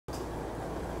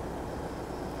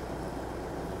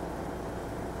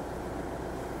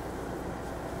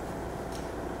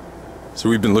So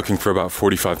we've been looking for about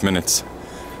 45 minutes.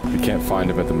 We can't find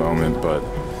him at the moment, but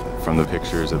from the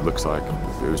pictures it looks like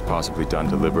it was possibly done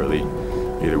deliberately,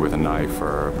 either with a knife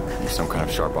or some kind of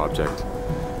sharp object.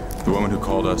 The woman who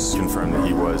called us confirmed that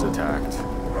he was attacked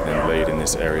and laid in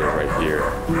this area right here.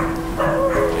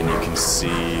 And you can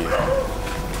see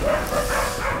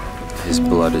his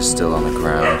blood is still on the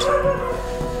ground.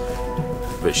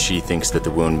 But she thinks that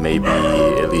the wound may be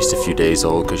at least a few days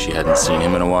old because she hadn't seen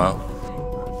him in a while.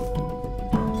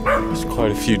 There's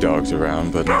quite a few dogs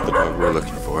around, but not the dog we're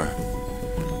looking for.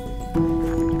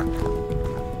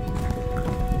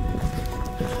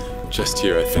 Just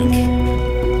here, I think.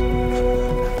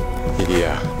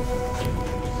 Yeah.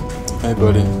 Hey,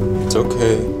 buddy. It's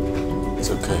okay. It's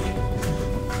okay.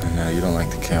 I know you don't like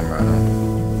the camera,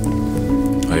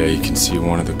 huh? Oh yeah, you can see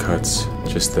one of the cuts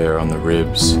just there on the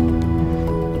ribs.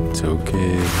 It's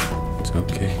okay. It's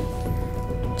okay.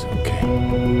 It's okay.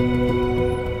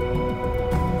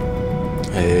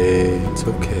 Hey, it's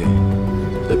okay.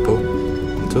 Lippo,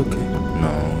 it's okay.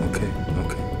 No, okay,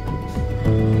 okay.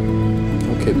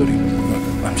 Okay, buddy. Look,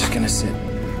 I'm just gonna sit.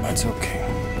 It's okay.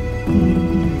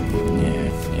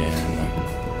 Yeah, no.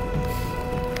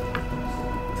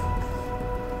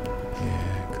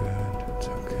 Yeah, good. It's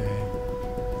okay.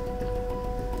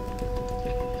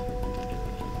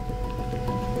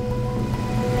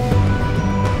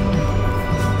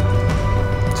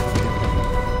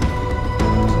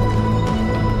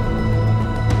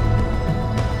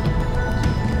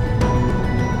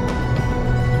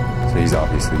 He's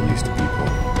obviously used to people.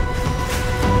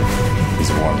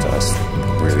 He's warmed to us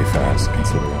really fast,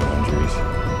 considering the injuries.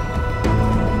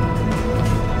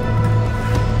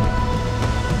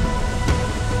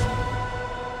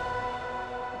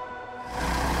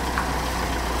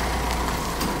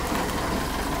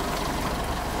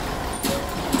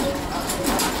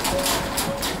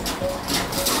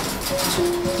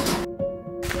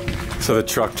 So the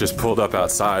truck just pulled up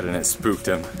outside and it spooked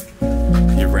him.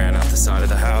 He ran out the side of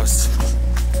the house.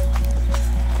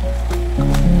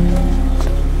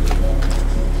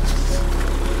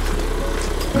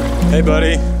 Hey,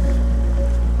 buddy.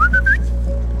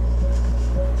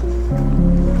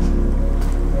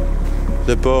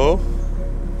 Lippo,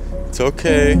 it's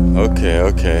okay.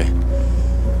 Okay.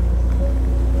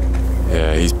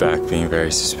 Yeah, he's back being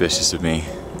very suspicious of me.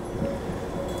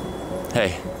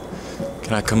 Hey,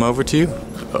 can I come over to you?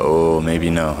 Oh, maybe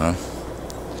no, huh?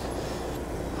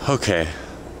 Okay,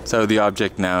 so the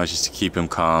object now is just to keep him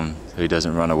calm so he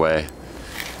doesn't run away.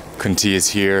 Kunti is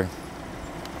here.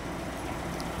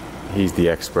 He's the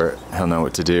expert, he'll know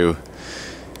what to do.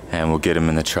 And we'll get him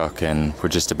in the truck, and we're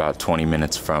just about 20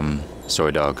 minutes from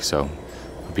Soy Dog, so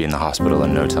we'll be in the hospital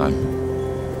in no time.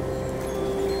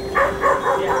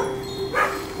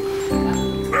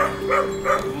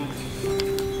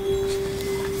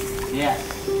 Yeah.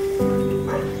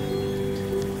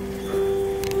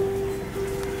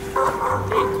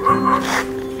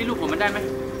พี่ลูกผมมันได้ไหม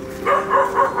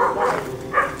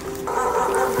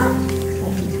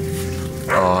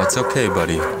Oh, it's okay,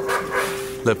 buddy.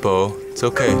 Lippo, it's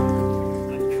okay.